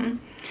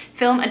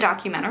film a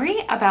documentary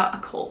about a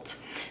cult.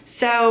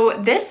 So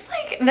this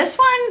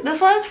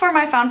one is for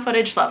my found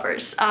footage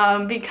lovers,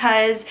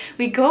 because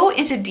we go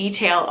into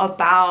detail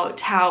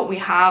about how we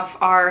have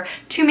our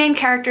two main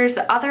characters.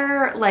 The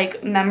other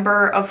like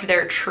member of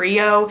their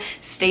trio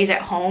stays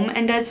at home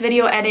and does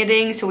video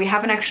editing, so we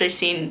haven't actually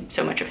seen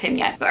so much of him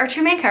yet. But our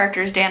two main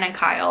characters, Dan and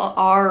Kyle,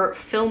 are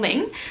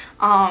filming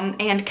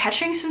and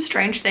catching some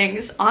strange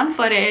things on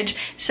footage.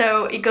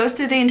 So it goes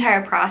through the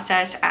entire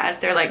process as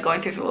they're like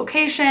going through the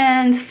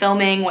locations,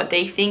 filming what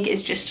they think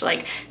is just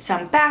like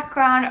some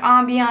background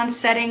ambiance,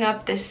 setting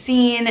up the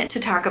scene to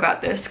talk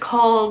about this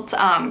cult,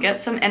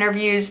 get some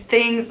interviews.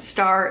 Things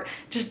start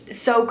just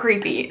so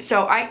creepy.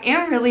 So I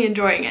am really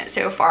enjoying it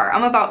so far.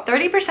 I'm about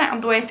 30%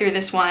 of the way through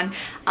this one.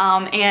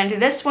 And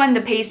this one,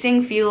 the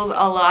pacing feels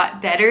a lot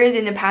better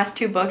than the past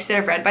two books that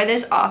I've read by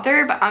this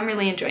author, but I'm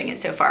really enjoying it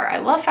so far. I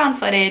love found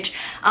footage.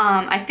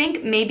 I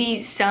think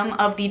maybe some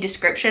of the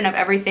description of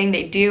everything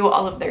they do,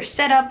 all of their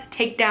setup,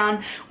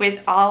 takedown with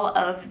all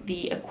of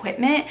the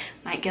equipment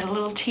might get a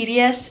little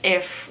tedious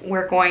if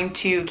we're going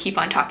to keep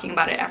on talking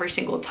about it every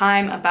single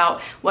time,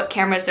 about what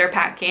cameras they're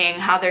packing,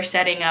 how they're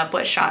setting up,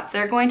 what shots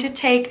they're going to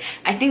take.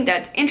 I think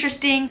that's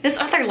interesting. This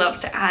author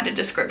loves to add a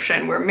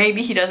description where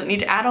maybe he doesn't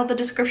need to add all the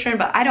description,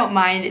 but I don't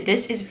mind.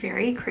 This is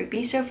very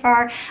creepy so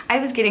far. I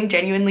was getting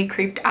genuinely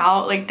creeped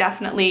out. Like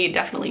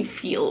definitely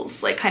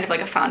feels like kind of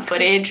like a found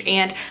footage,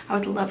 and I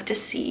would love to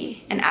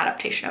see an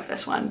adaptation of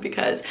this one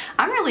because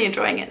I'm really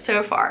enjoying it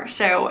so far.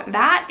 So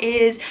that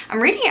is,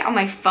 I'm reading it on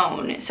my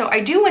phone. So I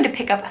do want to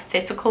pick up a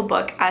physical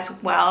book as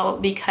well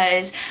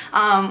because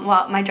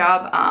while my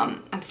job,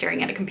 I'm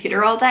staring at a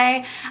computer all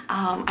day.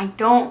 I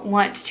don't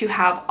want to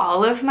have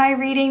all of my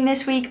reading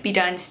this week be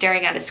done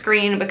staring at a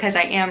screen because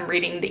I am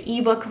reading the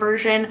ebook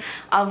version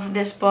of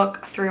this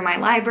book through my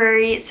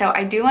library. So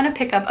I do want to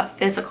pick up a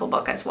physical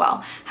book as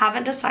well.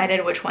 Haven't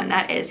decided which one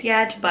that is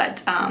yet,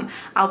 but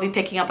I'll be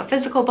picking up a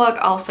physical book,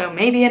 also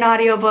maybe an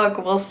audiobook.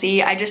 We'll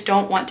see. I just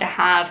don't want to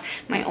have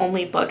my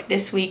only book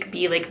this week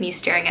be like me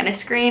staring at a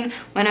screen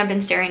when I've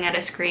been staring at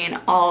a screen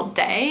all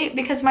day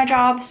because of my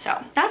job.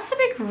 So that's the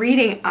big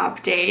reading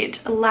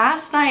update.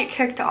 Last night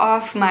kicked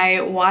off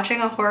my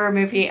watching a horror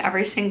movie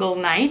every single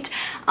night,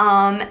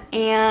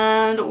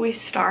 and we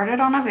started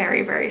on a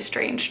very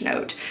strange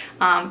note.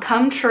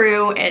 Come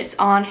True, it's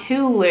on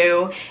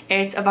Hulu.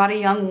 It's about a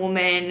young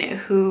woman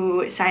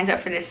who signs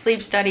up for this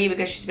sleep study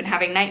because she's been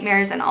having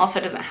nightmares and also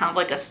doesn't have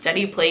like a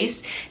steady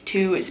place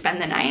to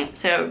spend the night.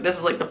 So this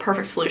is like the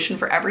perfect solution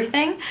for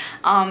everything.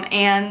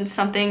 And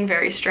something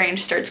very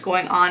strange starts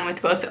going on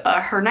with both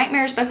her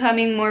nightmares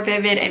becoming more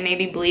vivid and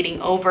maybe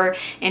bleeding over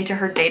into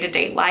her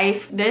day-to-day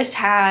life. This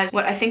has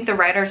what I think the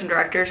writers and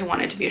directors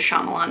wanted to be a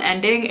Shyamalan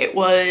ending. It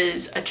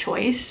was a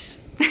choice.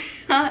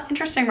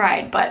 Interesting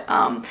ride, but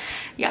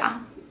yeah,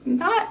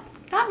 not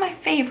my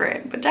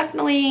favorite, but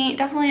definitely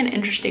an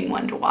interesting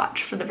one to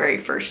watch for the very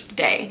first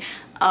day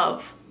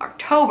of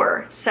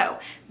October. So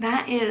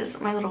that is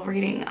my little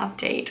reading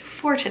update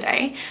for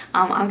today.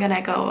 I'm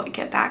gonna go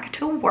get back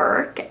to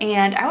work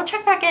and I will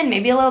check back in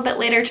maybe a little bit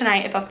later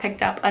tonight if I've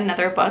picked up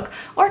another book,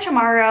 or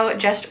tomorrow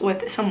just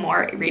with some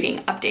more reading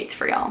updates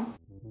for y'all.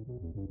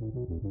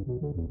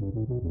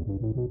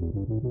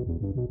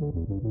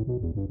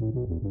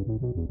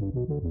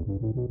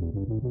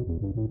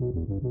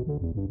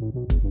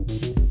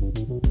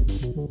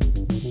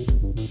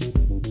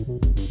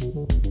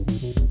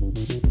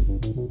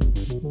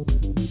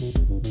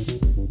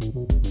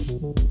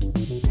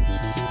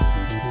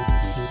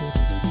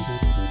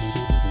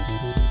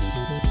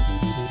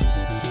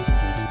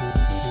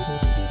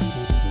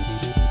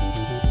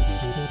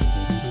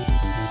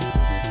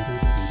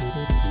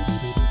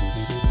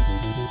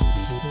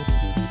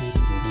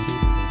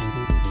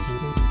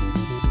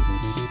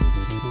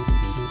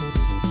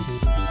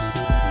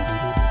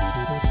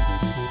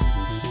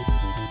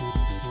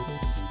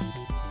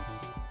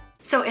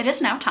 So it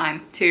is now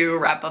time to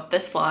wrap up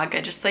this vlog.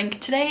 I just think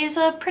today is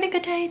a pretty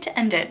good day to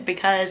end it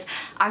because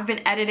I've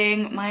been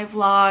editing my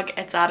vlog.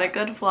 It's at a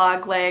good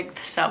vlog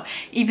length. So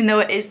even though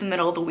it is the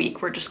middle of the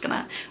week, we're just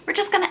gonna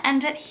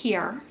end it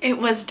here. It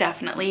was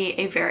definitely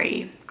a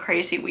very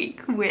crazy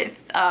week with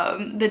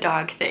the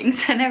dog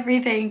things and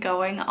everything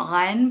going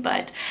on,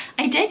 but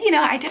I did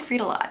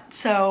read a lot,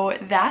 so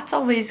that's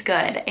always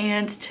good.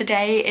 And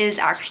today is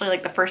actually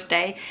like the first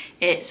day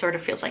it sort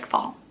of feels like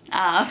fall.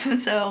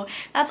 So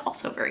that's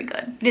also very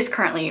good. It is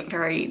currently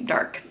very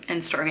dark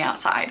and stormy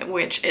outside,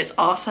 which is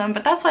awesome,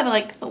 but that's why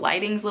the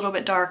lighting's a little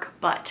bit dark.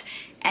 But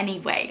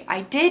anyway,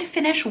 I did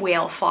finish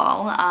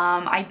Whalefall.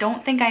 I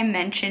don't think I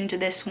mentioned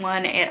this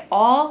one at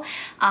all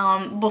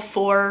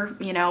before,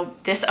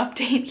 this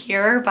update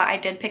here, but I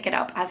did pick it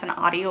up as an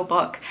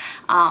audiobook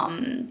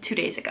 2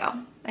 days ago.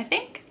 I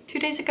think 2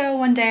 days ago,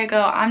 1 day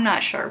ago, I'm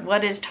not sure.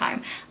 What is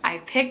time? I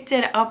picked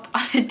it up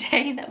on a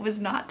day that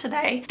was not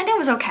today, and it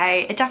was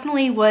okay. It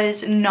definitely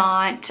was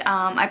not,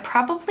 I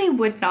probably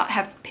would not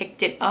have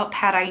picked it up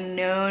had I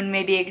known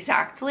maybe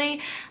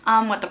exactly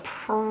what the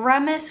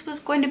premise was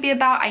going to be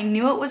about. I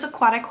knew it was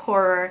aquatic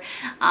horror,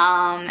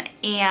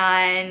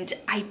 and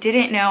I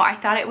didn't know. I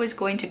thought it was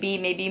going to be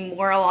maybe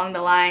more along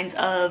the lines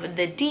of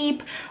The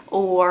Deep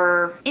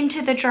or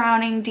Into the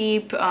Drowning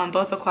Deep,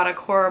 both aquatic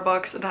horror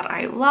books that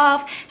I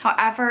love.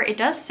 However, it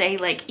does say,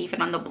 like,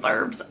 even on the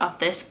blurbs of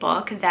this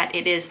book, that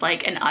it is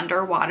like an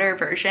underwater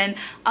version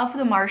of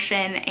The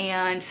Martian,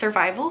 and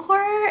survival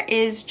horror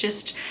is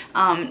just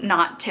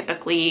not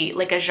typically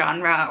like a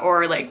genre,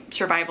 or like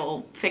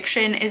survival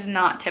fiction is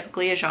not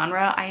typically a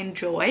genre I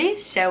enjoy.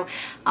 So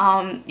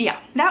yeah,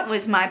 that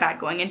was my bad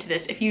going into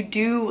this. If you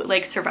do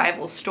like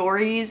survival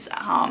stories,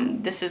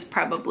 this is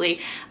probably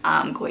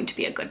going to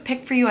be a good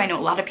pick for you. I know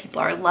a lot of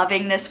people are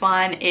loving this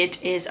one.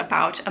 It is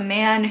about a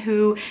man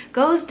who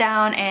goes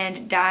down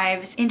and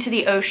dives into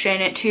the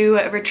ocean to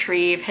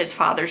retrieve his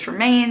father's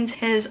remains.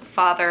 His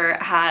father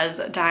has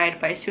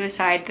died by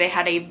suicide. They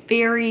had a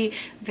very,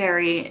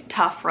 very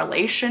tough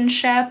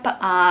relationship,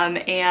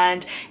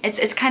 and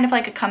it's kind of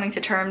like a coming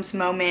to terms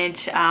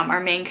moment. Our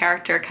main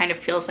character kind of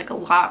feels like a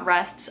lot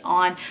rests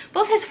on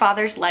both his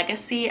father's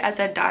legacy as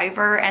a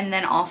diver, and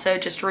then also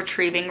just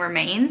retrieving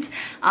remains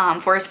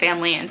for his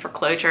family and for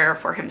closure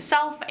for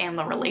himself and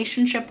the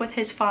relationship with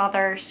his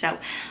father. So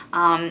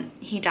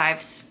he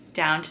dives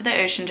down to the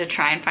ocean to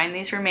try and find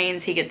these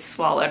remains. He gets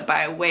swallowed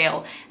by a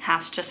whale,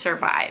 has to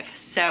survive.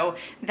 So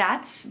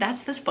that's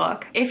this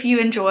book. If you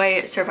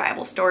enjoy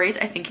survival stories,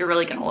 I think you're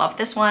really gonna love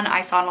this one.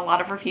 I saw in a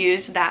lot of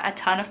reviews that a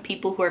ton of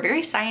people who are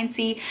very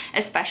sciencey,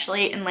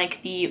 especially in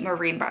like the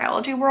marine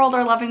biology world,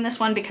 are loving this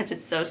one because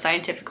it's so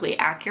scientifically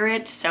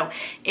accurate. So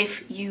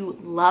if you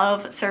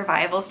love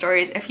survival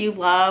stories, if you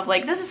love,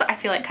 like, this is, I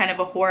feel like, kind of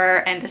a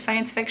horror and a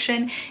science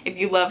fiction. If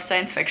you love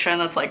science fiction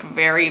that's like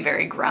very,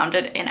 very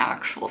grounded in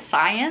actual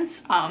science,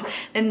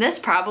 then this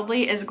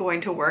probably is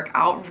going to work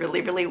out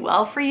really, really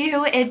well for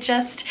you. It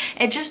just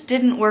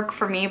didn't work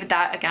for me, but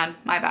that, again,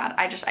 my bad.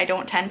 I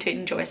don't tend to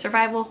enjoy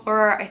survival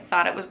horror. I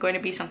thought it was going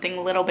to be something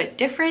a little bit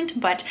different,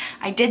 but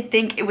I did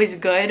think it was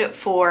good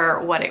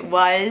for what it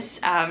was.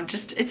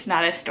 Just, it's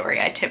not a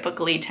story I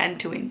typically tend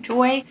to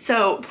enjoy.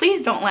 So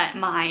please don't let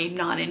my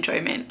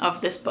non-enjoyment of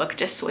this book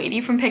dissuade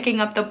you from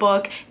picking up the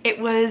book. It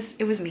was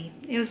me.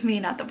 It was me,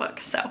 not the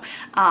book. So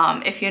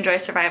if you enjoy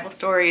survival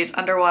stories,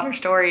 underwater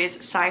stories,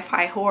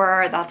 sci-fi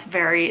horror that's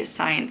very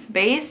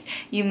science-based,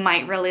 you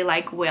might really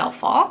like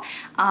Whalefall.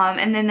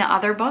 And then the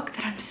other book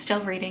that I'm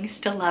still reading,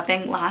 still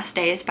loving, Last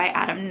Days by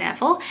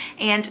Nevill.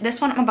 And this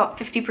one I'm about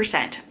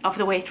 50% of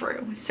the way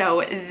through.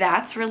 So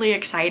that's really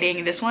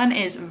exciting. This one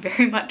is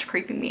very much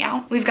creeping me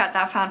out. We've got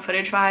that found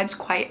footage vibes.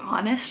 Quite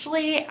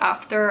honestly,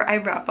 after I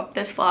wrap up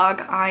this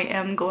vlog, I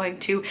am going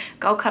to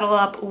go cuddle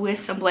up with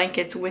some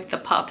blankets with the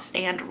pups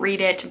and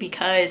read it,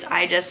 because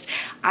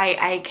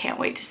I can't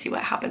wait to see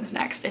what happens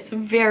next. It's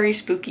very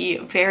spooky,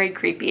 very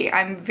creepy.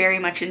 I'm very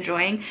much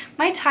enjoying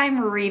my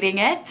time reading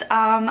it.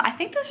 I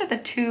think those are the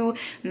two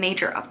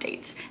major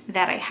updates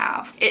that I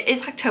have. It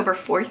is October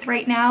 4th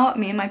right now.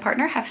 Me and my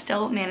partner have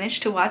still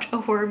managed to watch a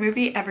horror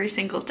movie every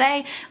single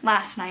day.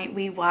 Last night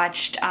we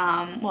watched,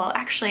 well,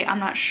 actually, I'm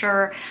not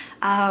sure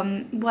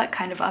what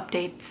kind of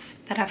updates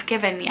that I've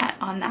given yet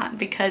on that,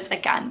 because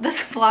again, this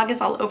vlog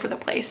is all over the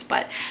place,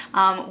 but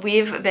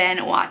we've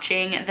been watching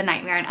the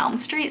Nightmare on Elm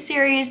Street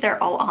series.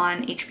 They're all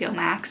on HBO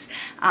Max.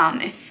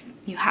 If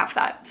you have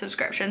that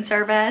subscription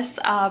service.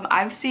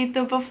 I've seen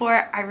them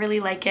before. I really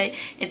like it.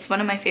 It's one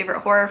of my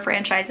favorite horror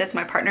franchises.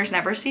 My partner's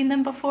never seen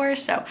them before,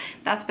 so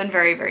that's been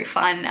very, very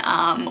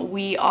fun.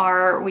 We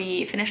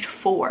finished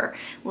 4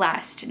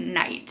 last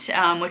night,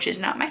 which is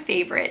not my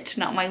favorite,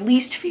 not my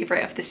least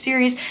favorite of the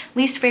series.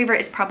 Least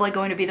favorite is probably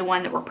going to be the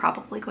one that we're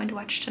probably going to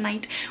watch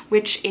tonight,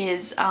 which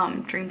is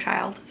Dream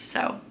Child.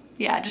 So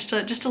yeah, just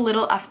a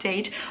little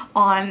update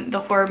on the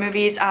horror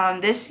movies.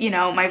 This, you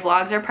know, my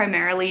vlogs are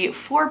primarily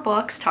for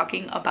books,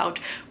 talking about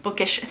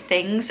bookish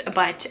things,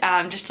 but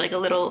just like a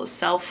little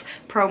self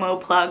promo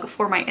plug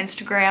for my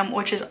Instagram,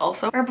 which is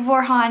also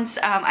herbivorehaunts.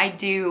 I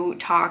do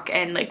talk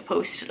and like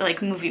post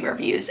like movie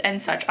reviews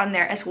and such on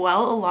there as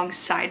well,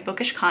 alongside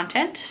bookish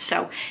content.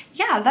 So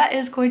yeah, that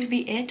is going to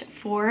be it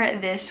for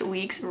this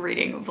week's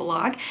reading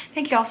vlog.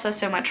 Thank you all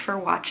so much for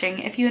watching.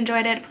 If you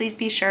enjoyed it, please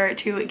be sure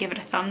to give it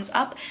a thumbs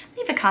up,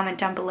 leave a comment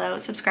down below,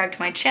 subscribe to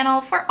my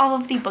channel for all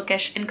of the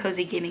bookish and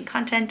cozy gaming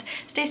content.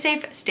 Stay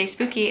safe, stay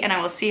spooky, and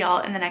I will see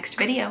y'all in the next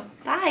video.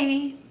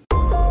 Bye!